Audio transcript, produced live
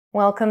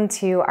Welcome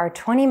to our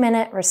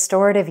 20-minute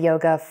restorative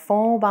yoga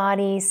full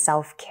body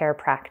self-care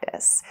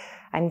practice.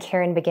 I'm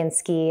Caren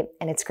Baginski,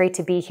 and it's great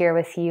to be here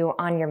with you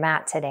on your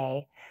mat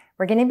today.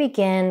 We're going to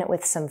begin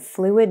with some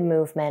fluid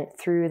movement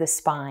through the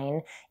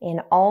spine in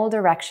all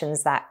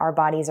directions that our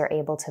bodies are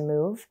able to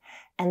move,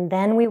 and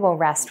then we will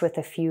rest with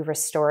a few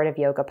restorative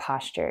yoga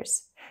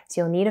postures.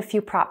 So you'll need a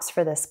few props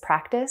for this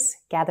practice.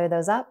 Gather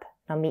those up,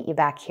 and I'll meet you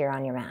back here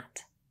on your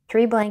mat.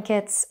 3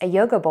 blankets, a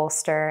yoga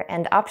bolster,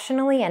 and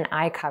optionally an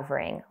eye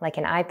covering, like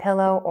an eye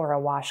pillow or a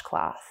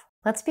washcloth.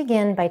 Let's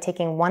begin by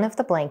taking one of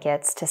the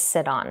blankets to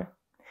sit on.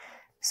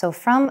 So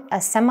from a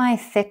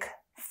semi-thick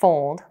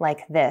fold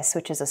like this,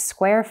 which is a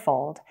square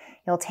fold,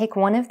 you'll take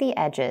one of the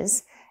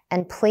edges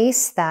and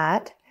place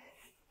that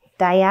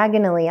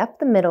diagonally up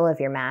the middle of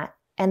your mat,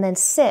 and then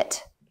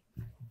sit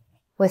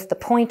with the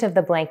point of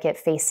the blanket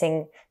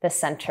facing the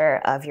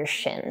center of your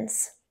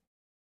shins.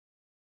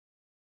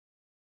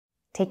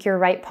 Take your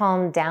right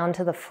palm down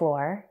to the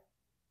floor,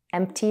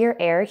 empty your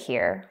air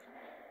here,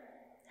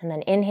 and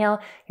then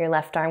inhale, your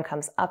left arm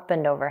comes up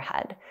and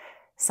overhead.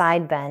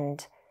 Side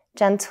bend,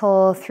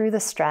 gentle through the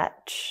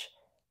stretch,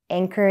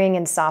 anchoring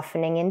and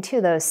softening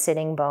into those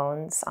sitting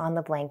bones on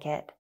the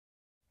blanket,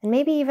 and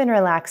maybe even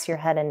relax your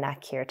head and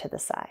neck here to the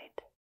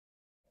side.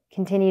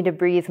 Continue to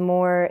breathe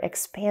more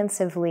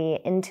expansively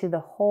into the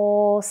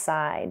whole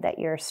side that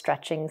you're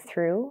stretching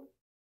through,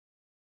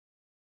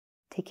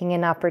 taking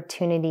an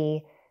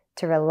opportunity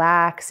to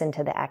relax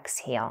into the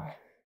exhale.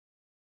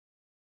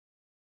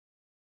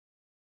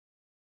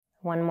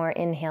 One more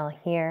inhale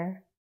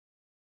here.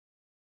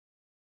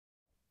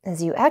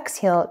 As you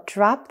exhale,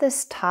 drop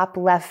this top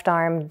left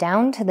arm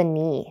down to the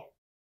knee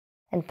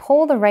and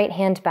pull the right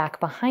hand back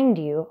behind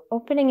you,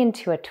 opening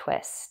into a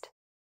twist.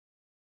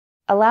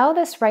 Allow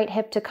this right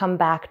hip to come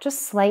back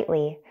just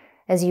slightly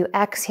as you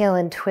exhale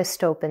and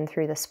twist open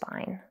through the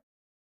spine.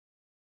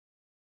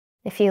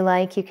 If you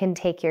like, you can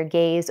take your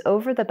gaze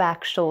over the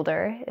back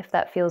shoulder if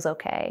that feels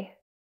okay.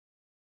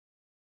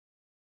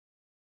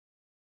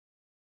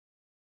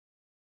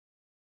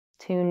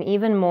 Tune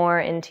even more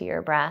into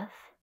your breath,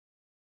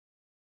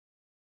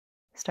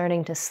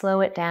 starting to slow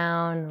it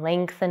down,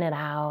 lengthen it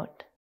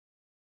out,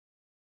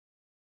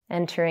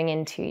 entering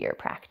into your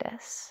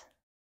practice.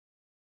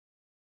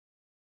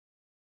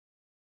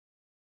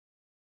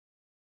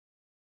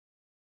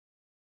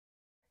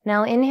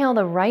 Now inhale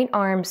the right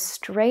arm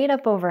straight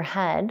up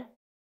overhead,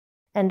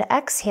 and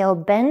exhale,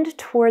 bend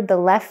toward the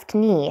left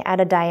knee at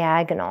a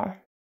diagonal.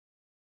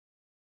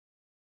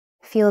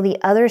 Feel the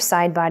other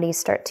side body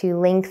start to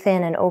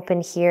lengthen and open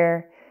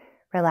here.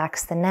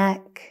 Relax the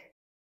neck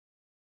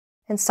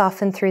and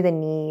soften through the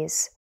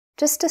knees.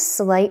 Just a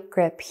slight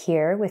grip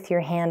here with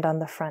your hand on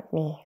the front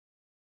knee.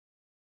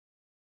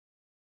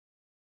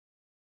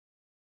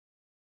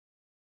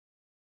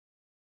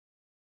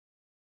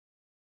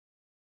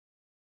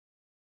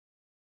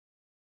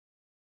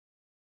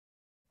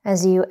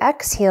 As you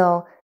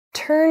exhale,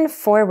 turn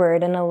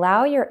forward and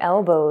allow your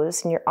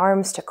elbows and your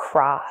arms to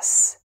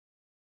cross.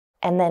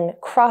 And then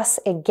cross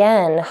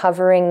again,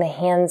 hovering the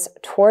hands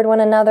toward one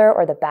another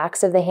or the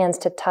backs of the hands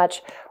to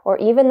touch, or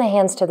even the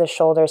hands to the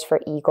shoulders for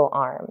eagle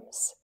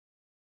arms.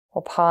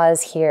 We'll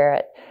pause here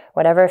at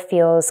whatever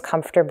feels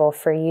comfortable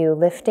for you,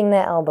 lifting the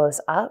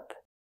elbows up,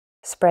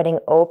 spreading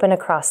open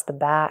across the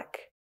back,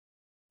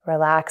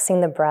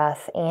 relaxing the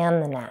breath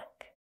and the neck.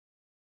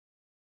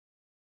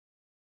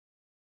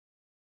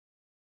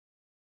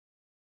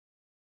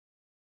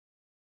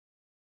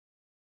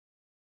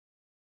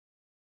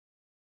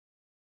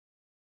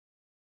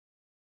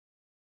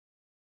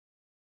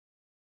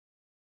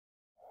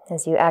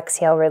 As you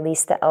exhale,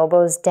 release the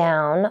elbows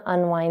down,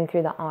 unwind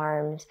through the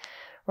arms,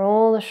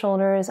 roll the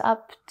shoulders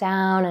up,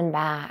 down, and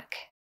back,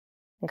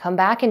 and come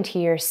back into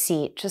your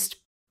seat, just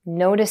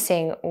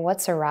noticing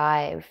what's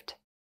arrived,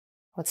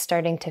 what's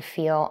starting to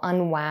feel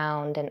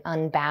unwound and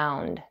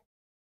unbound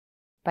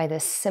by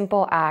this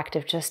simple act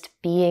of just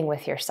being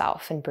with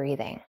yourself and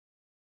breathing.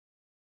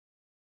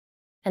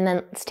 And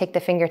then let's take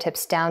the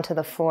fingertips down to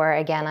the floor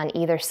again on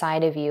either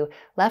side of you,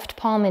 left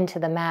palm into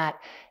the mat.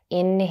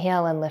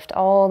 Inhale and lift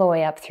all the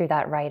way up through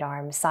that right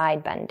arm,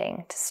 side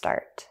bending to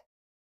start.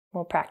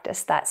 We'll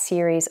practice that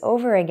series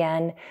over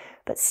again,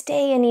 but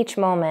stay in each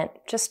moment,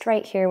 just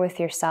right here with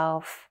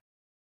yourself,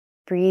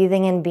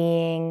 breathing and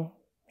being,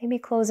 maybe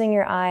closing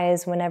your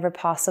eyes whenever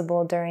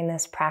possible during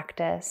this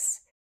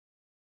practice.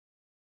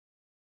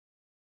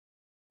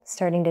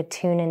 Starting to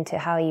tune into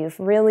how you've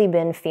really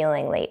been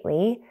feeling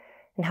lately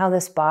and how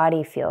this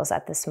body feels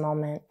at this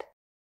moment.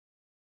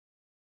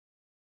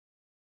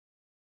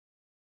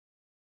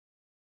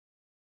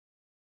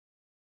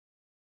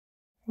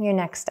 Your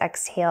next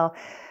exhale,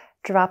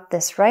 drop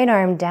this right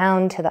arm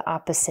down to the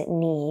opposite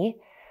knee,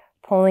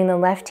 pulling the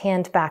left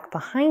hand back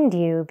behind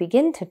you.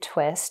 Begin to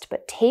twist,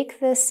 but take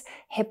this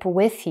hip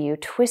with you,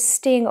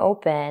 twisting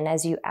open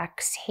as you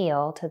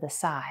exhale to the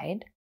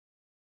side,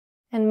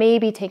 and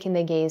maybe taking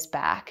the gaze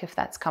back if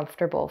that's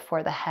comfortable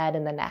for the head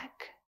and the neck.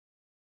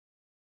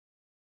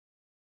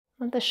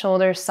 Let the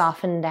shoulders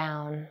soften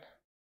down.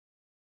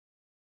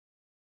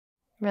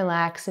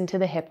 Relax into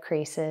the hip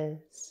creases.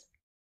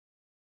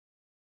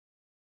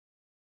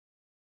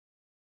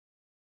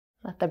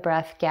 Let the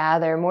breath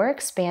gather more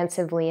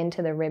expansively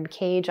into the rib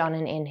cage on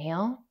an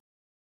inhale.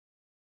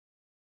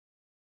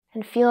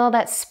 And feel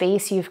that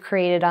space you've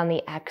created on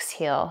the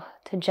exhale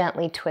to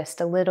gently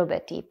twist a little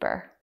bit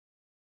deeper.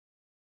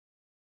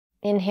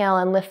 Inhale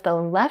and lift the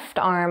left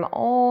arm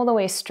all the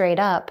way straight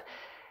up.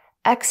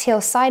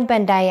 Exhale, side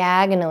bend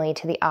diagonally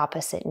to the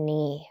opposite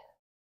knee.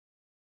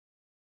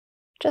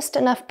 Just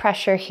enough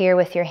pressure here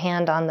with your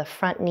hand on the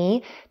front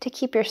knee to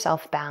keep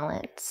yourself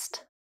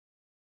balanced.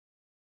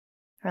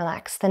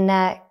 Relax the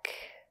neck.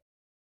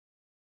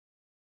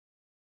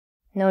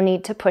 No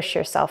need to push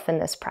yourself in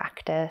this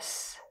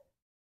practice.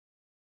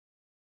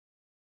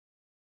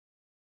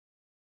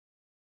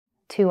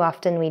 Too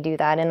often we do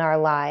that in our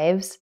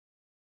lives.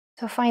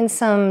 So find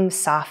some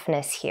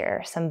softness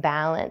here, some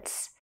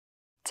balance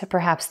to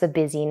perhaps the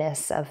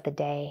busyness of the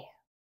day.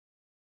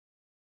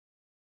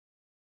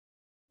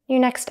 Your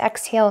next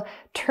exhale,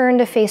 turn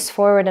to face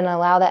forward and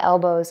allow the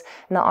elbows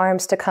and the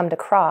arms to come to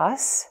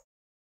cross.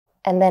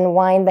 And then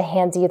wind the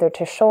hands either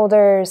to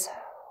shoulders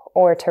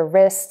or to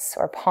wrists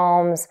or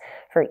palms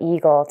for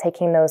eagle,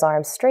 taking those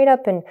arms straight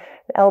up and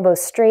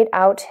elbows straight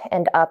out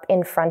and up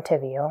in front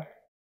of you.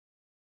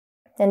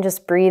 And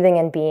just breathing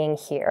and being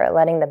here,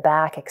 letting the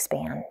back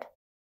expand.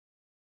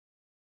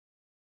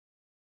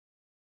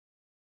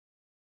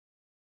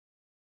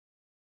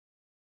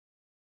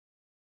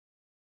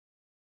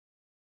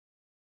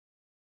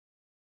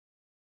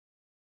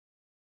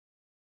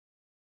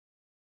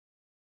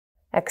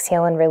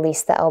 Exhale and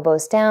release the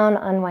elbows down,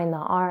 unwind the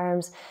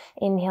arms.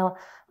 Inhale,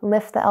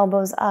 lift the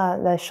elbows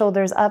up, the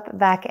shoulders up,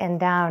 back and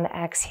down.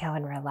 Exhale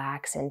and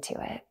relax into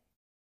it.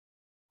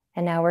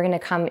 And now we're going to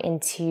come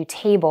into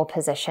table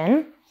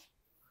position.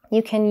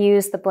 You can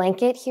use the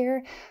blanket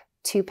here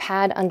to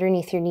pad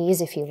underneath your knees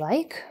if you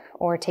like,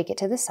 or take it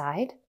to the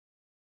side.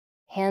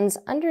 Hands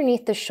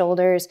underneath the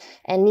shoulders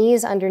and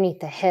knees underneath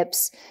the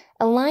hips.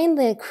 Align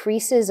the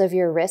creases of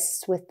your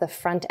wrists with the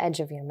front edge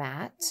of your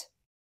mat.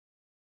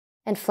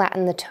 And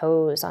flatten the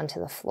toes onto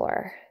the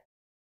floor.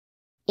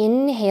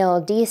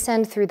 Inhale,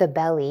 descend through the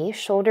belly,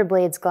 shoulder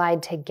blades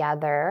glide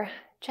together.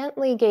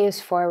 Gently gaze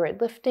forward,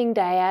 lifting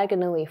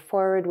diagonally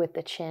forward with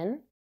the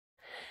chin.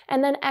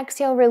 And then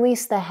exhale,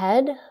 release the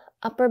head,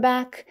 upper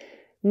back,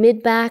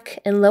 mid back,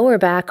 and lower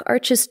back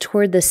arches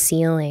toward the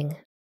ceiling.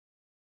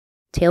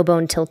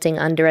 Tailbone tilting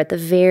under at the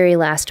very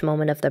last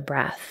moment of the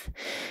breath.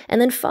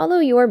 And then follow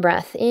your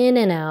breath in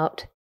and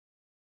out,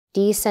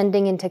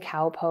 descending into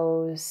cow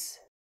pose.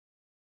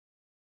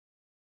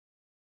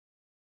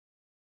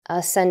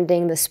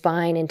 Ascending the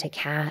spine into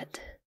cat.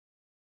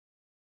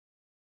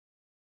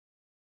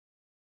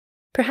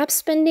 Perhaps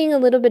spending a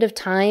little bit of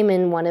time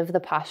in one of the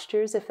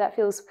postures if that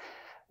feels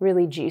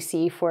really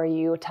juicy for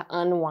you to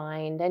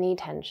unwind any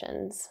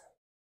tensions.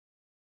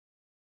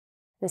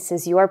 This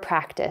is your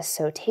practice,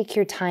 so take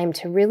your time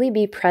to really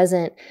be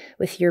present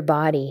with your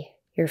body,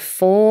 your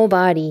full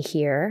body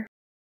here,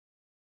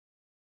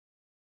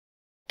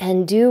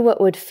 and do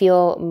what would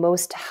feel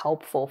most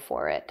helpful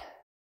for it,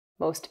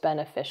 most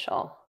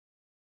beneficial.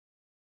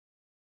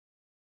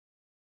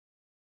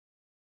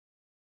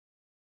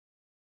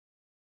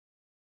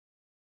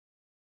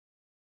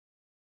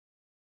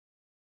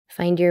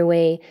 Find your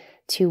way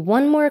to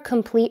one more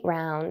complete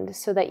round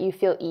so that you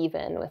feel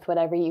even with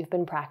whatever you've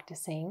been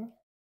practicing.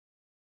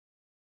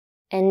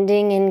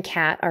 Ending in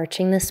cat,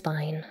 arching the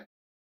spine.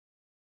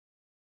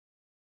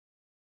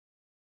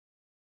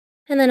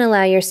 And then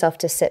allow yourself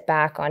to sit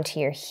back onto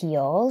your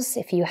heels.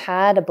 If you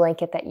had a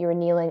blanket that you were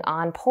kneeling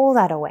on, pull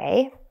that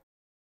away.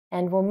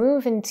 And we'll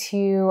move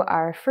into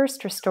our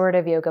first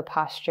restorative yoga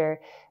posture,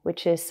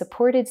 which is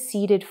supported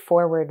seated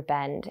forward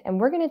bend. And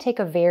we're going to take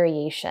a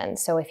variation.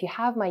 So if you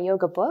have my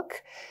yoga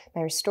book,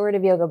 my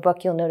restorative yoga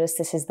book, you'll notice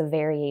this is the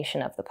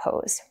variation of the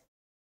pose.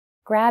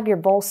 Grab your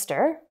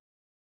bolster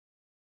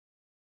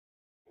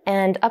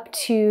and up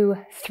to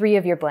 3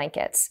 of your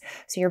blankets.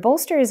 So your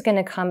bolster is going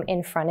to come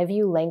in front of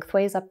you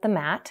lengthways up the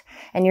mat,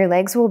 and your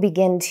legs will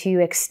begin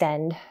to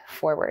extend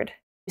forward.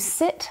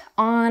 Sit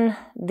on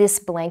this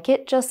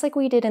blanket just like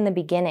we did in the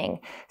beginning.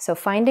 So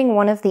finding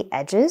one of the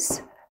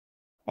edges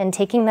and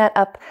taking that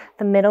up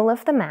the middle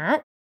of the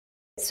mat.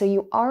 So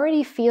you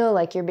already feel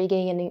like you're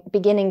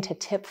beginning to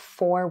tip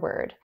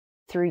forward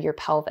through your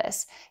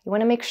pelvis. You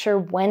want to make sure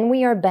when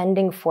we are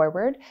bending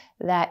forward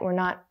that we're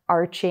not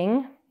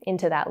arching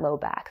into that low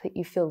back, that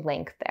you feel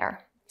length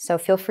there. So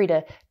feel free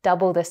to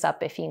double this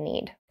up if you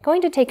need. I'm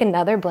going to take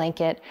another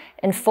blanket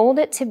and fold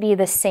it to be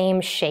the same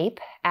shape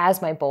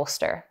as my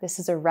bolster. This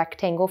is a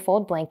rectangle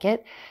fold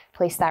blanket.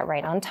 Place that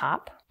right on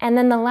top. And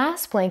then the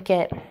last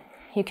blanket,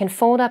 you can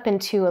fold up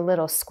into a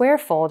little square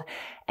fold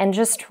and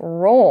just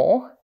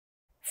roll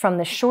from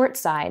the short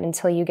side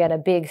until you get a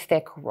big,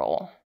 thick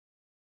roll.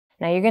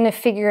 Now you're going to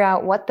figure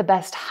out what the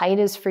best height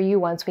is for you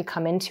once we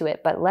come into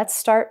it, but let's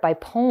start by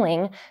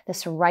pulling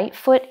this right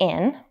foot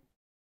in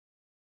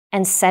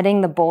and setting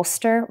the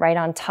bolster right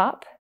on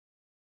top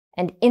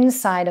and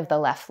inside of the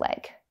left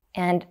leg.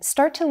 And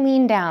start to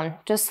lean down,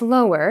 just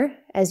lower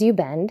as you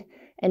bend.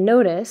 And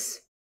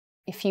notice,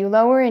 if you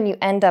lower and you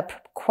end up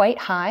quite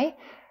high,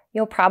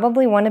 you'll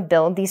probably want to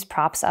build these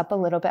props up a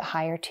little bit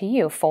higher to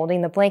you,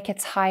 folding the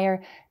blankets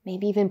higher,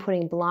 maybe even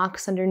putting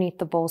blocks underneath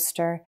the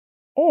bolster.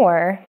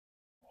 Or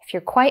if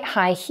you're quite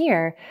high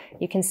here,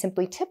 you can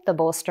simply tip the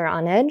bolster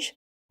on edge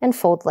and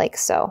fold like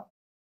so.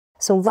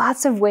 So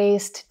lots of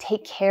ways to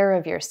take care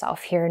of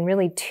yourself here and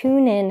really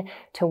tune in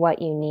to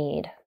what you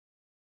need.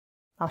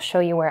 I'll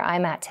show you where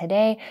I'm at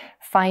today.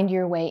 Find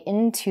your way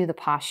into the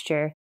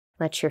posture.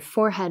 Let your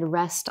forehead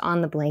rest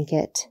on the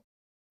blanket.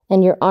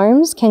 And your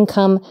arms can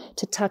come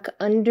to tuck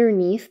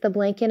underneath the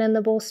blanket and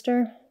the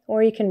bolster,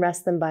 or you can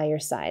rest them by your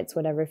sides,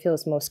 whatever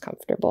feels most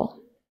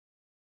comfortable.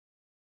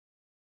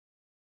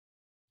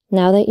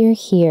 Now that you're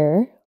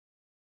here,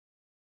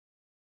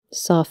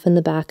 soften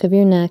the back of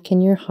your neck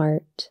and your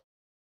heart.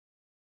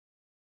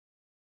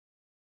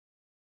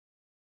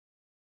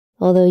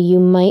 Although you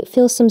might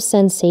feel some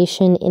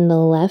sensation in the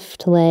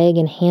left leg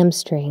and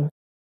hamstring,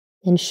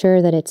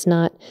 ensure that it's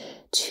not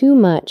too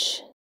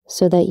much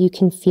so that you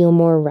can feel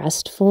more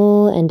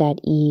restful and at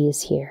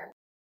ease here.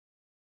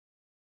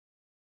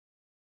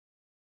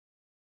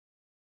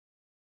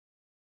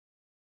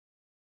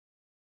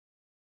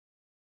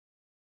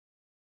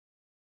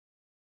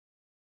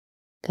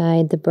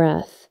 Guide the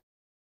breath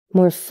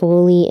more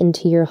fully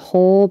into your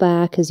whole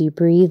back as you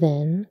breathe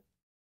in.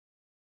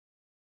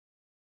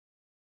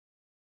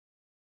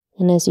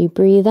 And as you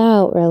breathe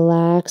out,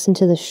 relax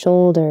into the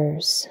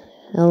shoulders,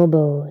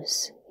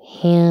 elbows,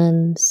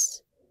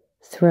 hands,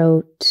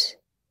 throat,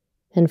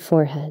 and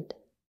forehead.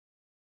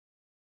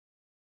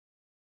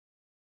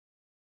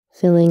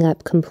 Filling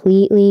up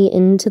completely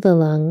into the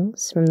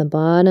lungs from the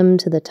bottom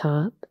to the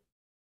top.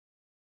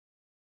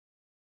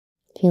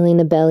 Feeling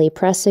the belly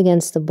press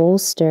against the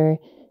bolster,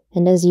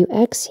 and as you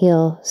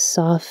exhale,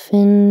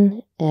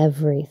 soften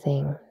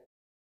everything.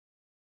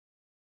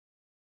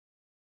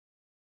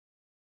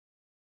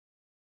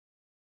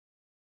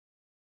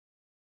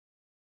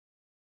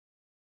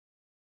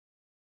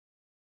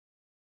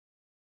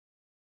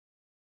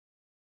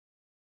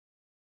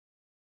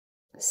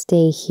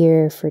 Stay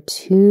here for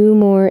 2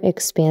 more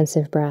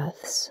expansive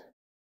breaths.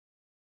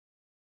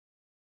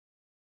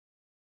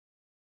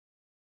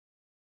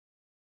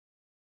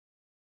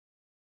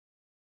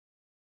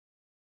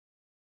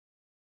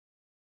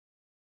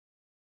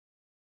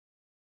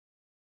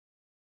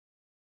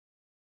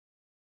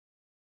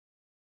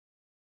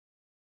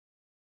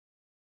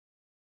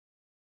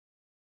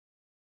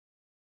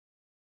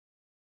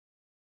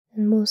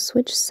 And we'll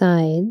switch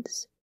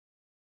sides.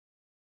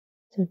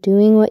 So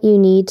doing what you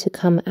need to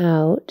come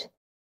out,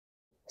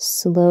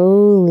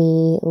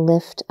 slowly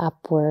lift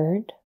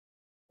upward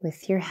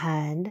with your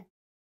head.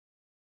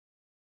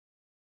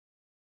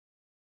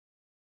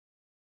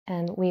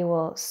 And we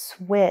will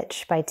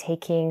switch by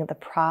taking the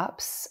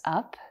props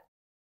up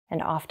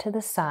and off to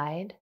the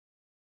side.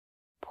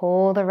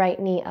 Pull the right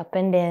knee up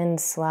and in,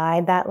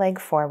 slide that leg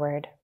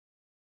forward.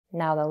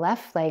 Now the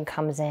left leg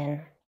comes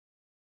in.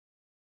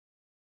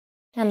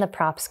 And the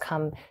props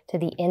come to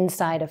the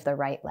inside of the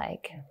right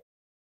leg.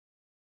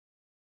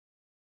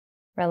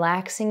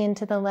 Relaxing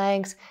into the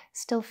legs,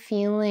 still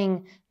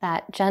feeling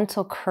that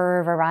gentle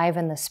curve arrive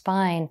in the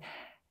spine.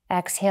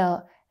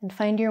 Exhale and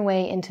find your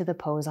way into the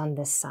pose on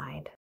this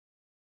side.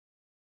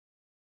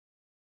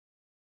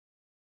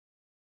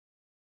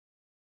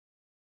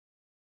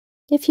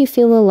 If you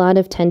feel a lot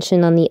of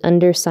tension on the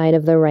underside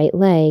of the right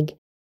leg,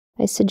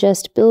 I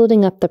suggest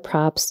building up the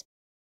props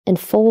and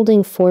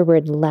folding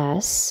forward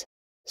less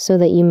so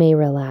that you may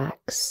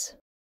relax.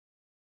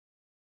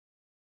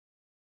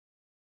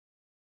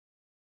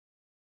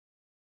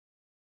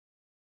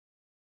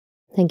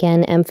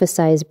 Again,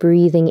 emphasize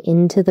breathing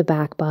into the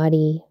back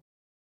body.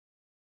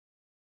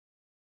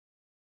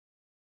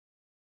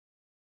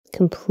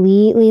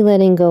 Completely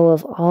letting go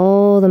of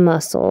all the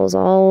muscles,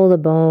 all the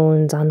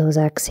bones on those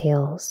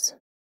exhales.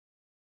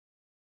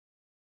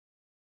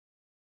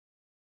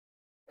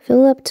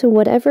 Fill up to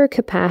whatever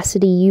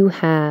capacity you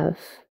have.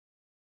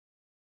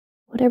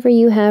 Whatever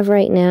you have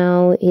right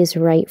now is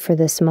right for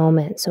this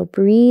moment, so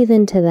breathe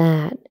into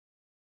that.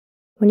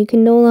 When you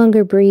can no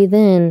longer breathe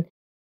in,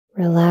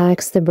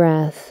 relax the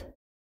breath,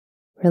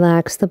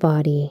 relax the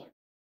body,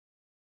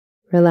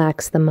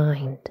 relax the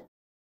mind.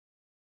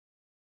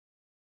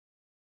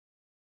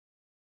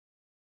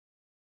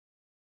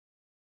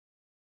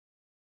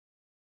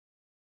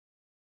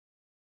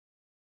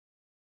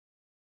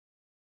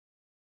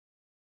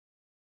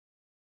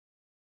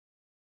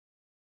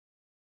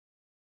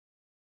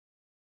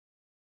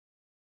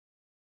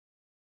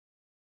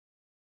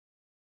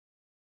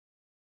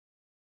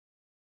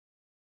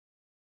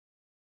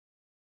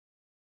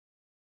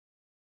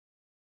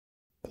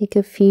 Take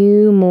a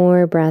few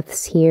more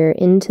breaths here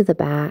into the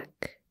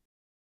back.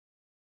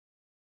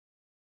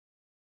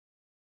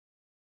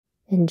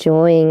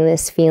 Enjoying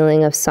this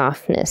feeling of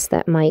softness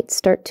that might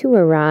start to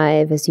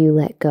arrive as you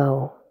let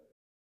go.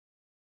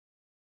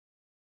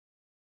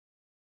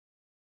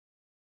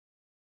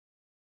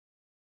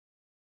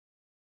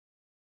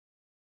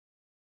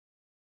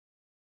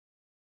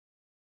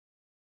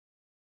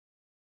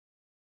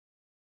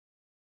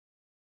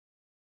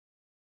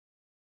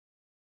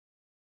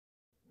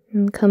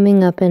 And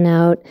coming up and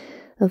out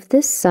of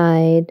this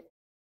side,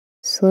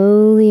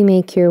 slowly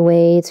make your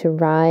way to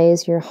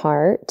rise your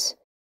heart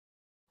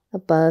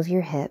above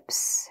your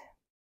hips.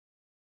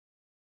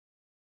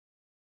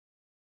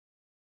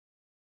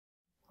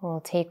 We'll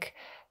take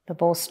the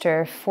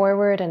bolster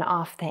forward and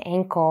off the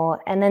ankle,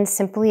 and then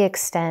simply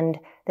extend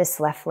this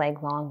left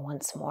leg long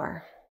once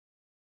more.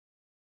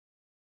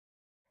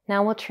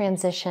 Now we'll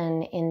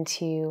transition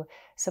into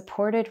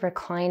supported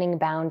reclining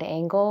bound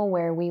angle,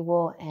 where we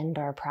will end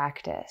our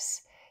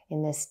practice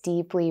in this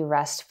deeply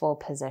restful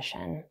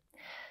position.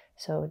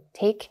 So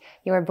take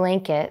your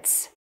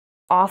blankets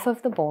off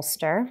of the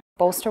bolster.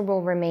 Bolster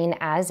will remain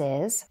as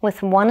is.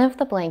 With one of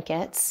the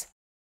blankets,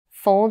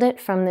 fold it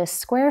from this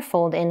square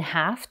fold in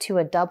half to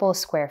a double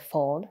square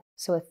fold.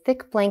 So a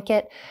thick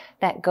blanket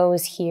that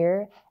goes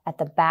here at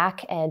the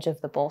back edge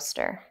of the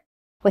bolster.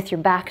 With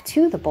your back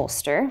to the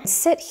bolster,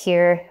 sit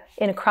here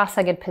in a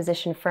cross-legged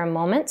position for a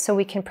moment so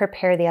we can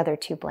prepare the other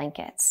two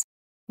blankets.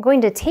 I'm going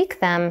to take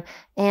them,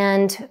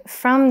 and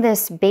from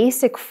this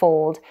basic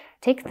fold,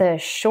 take the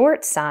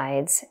short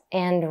sides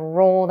and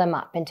roll them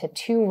up into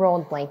two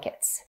rolled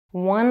blankets,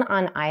 one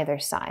on either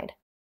side.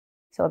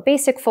 So a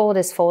basic fold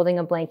is folding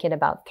a blanket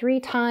about 3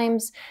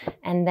 times,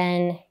 and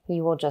then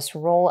you will just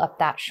roll up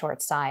that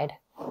short side,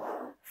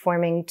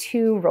 forming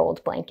 2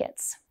 rolled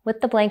blankets.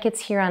 With the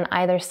blankets here on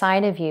either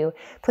side of you,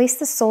 place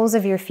the soles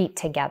of your feet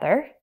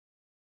together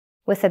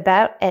with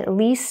about at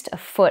least a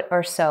foot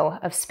or so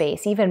of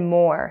space, even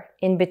more,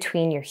 in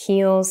between your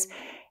heels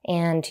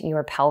and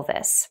your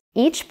pelvis.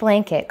 Each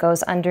blanket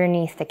goes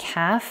underneath the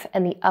calf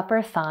and the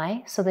upper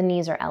thigh, so the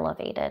knees are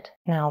elevated.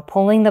 Now,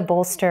 pulling the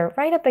bolster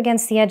right up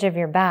against the edge of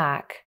your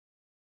back,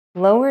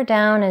 lower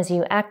down as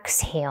you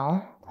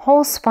exhale.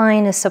 Whole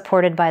spine is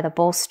supported by the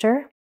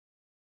bolster,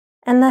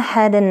 and the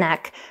head and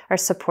neck are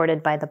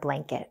supported by the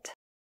blanket.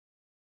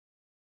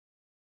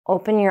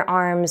 Open your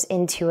arms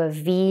into a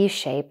V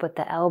shape with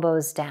the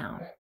elbows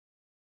down.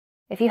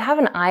 If you have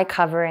an eye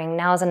covering,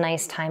 now is a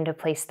nice time to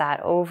place that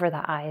over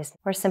the eyes,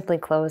 or simply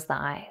close the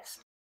eyes.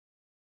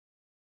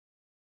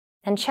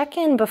 And check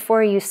in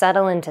before you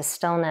settle into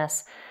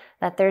stillness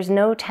that there's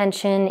no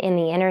tension in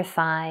the inner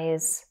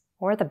thighs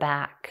or the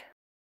back.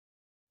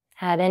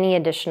 Add any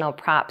additional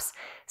props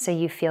so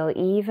you feel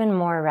even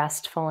more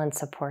restful and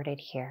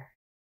supported here.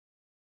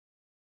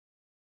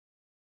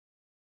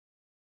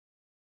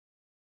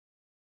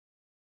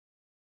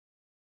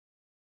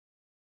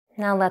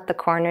 Now let the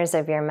corners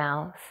of your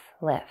mouth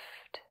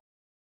lift,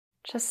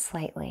 just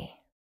slightly.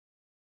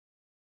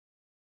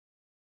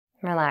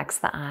 Relax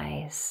the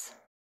eyes,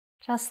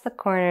 just the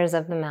corners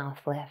of the mouth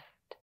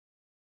lift.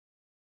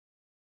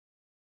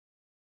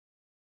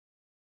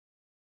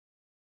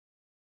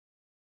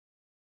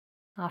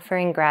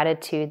 Offering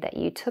gratitude that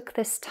you took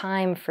this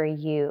time for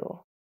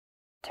you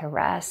to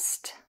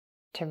rest,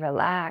 to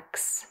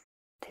relax,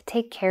 to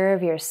take care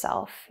of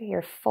yourself,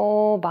 your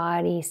full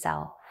body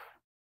self.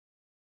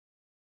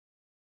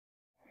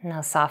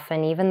 Now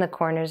soften even the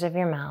corners of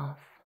your mouth.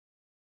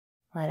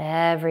 Let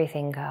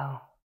everything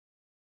go.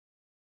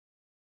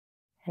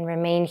 And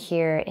remain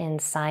here in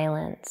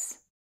silence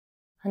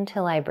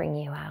until I bring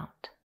you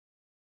out.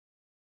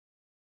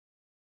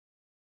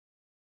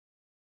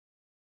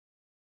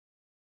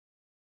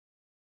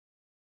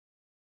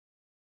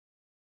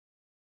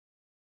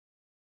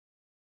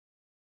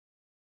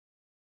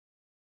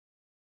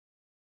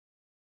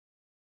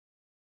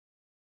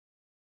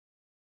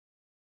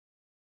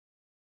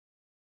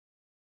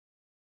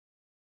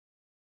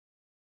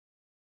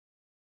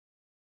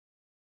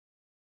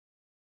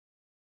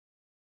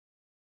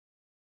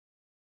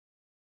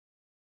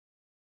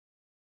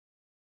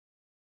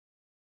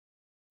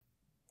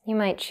 You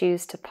might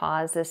choose to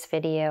pause this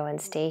video and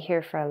stay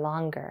here for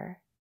longer.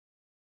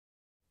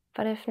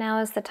 But if now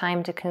is the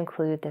time to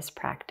conclude this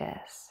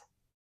practice,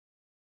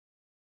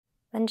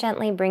 then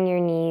gently bring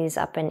your knees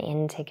up and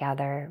in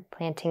together,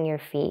 planting your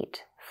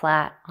feet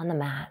flat on the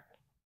mat.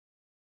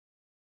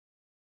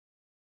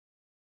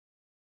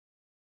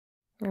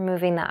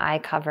 Removing the eye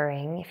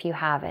covering if you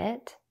have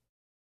it.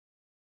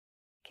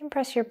 You can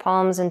press your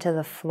palms into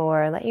the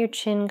floor, let your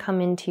chin come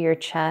into your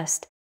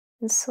chest,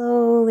 and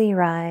slowly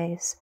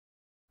rise.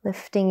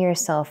 Lifting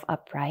yourself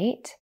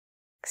upright,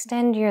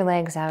 extend your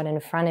legs out in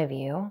front of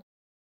you.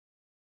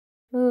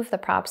 Move the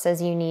props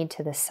as you need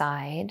to the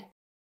side.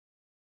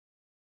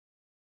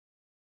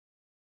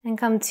 And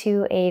come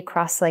to a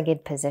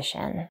cross-legged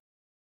position.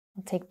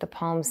 We'll take the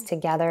palms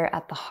together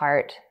at the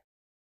heart,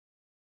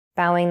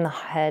 bowing the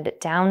head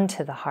down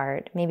to the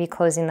heart, maybe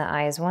closing the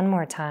eyes one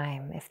more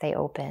time if they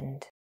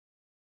opened.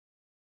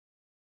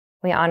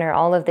 We honor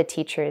all of the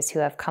teachers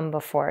who have come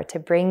before to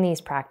bring these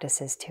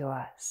practices to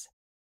us.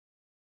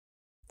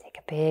 Take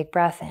a big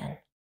breath in.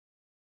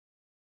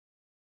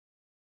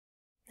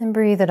 And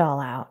breathe it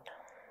all out.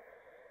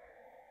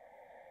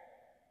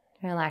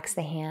 Relax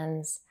the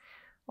hands,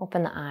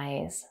 open the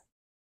eyes.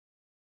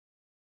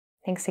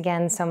 Thanks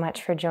again so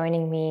much for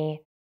joining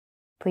me.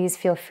 Please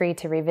feel free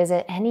to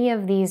revisit any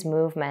of these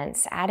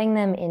movements, adding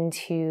them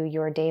into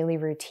your daily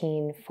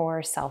routine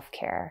for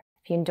self-care.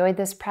 If you enjoyed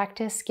this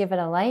practice, give it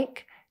a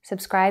like,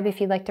 subscribe if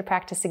you'd like to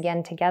practice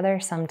again together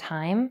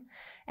sometime,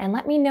 and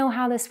let me know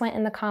how this went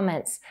in the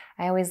comments.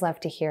 I always love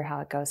to hear how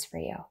it goes for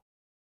you.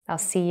 I'll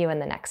see you in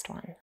the next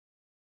one.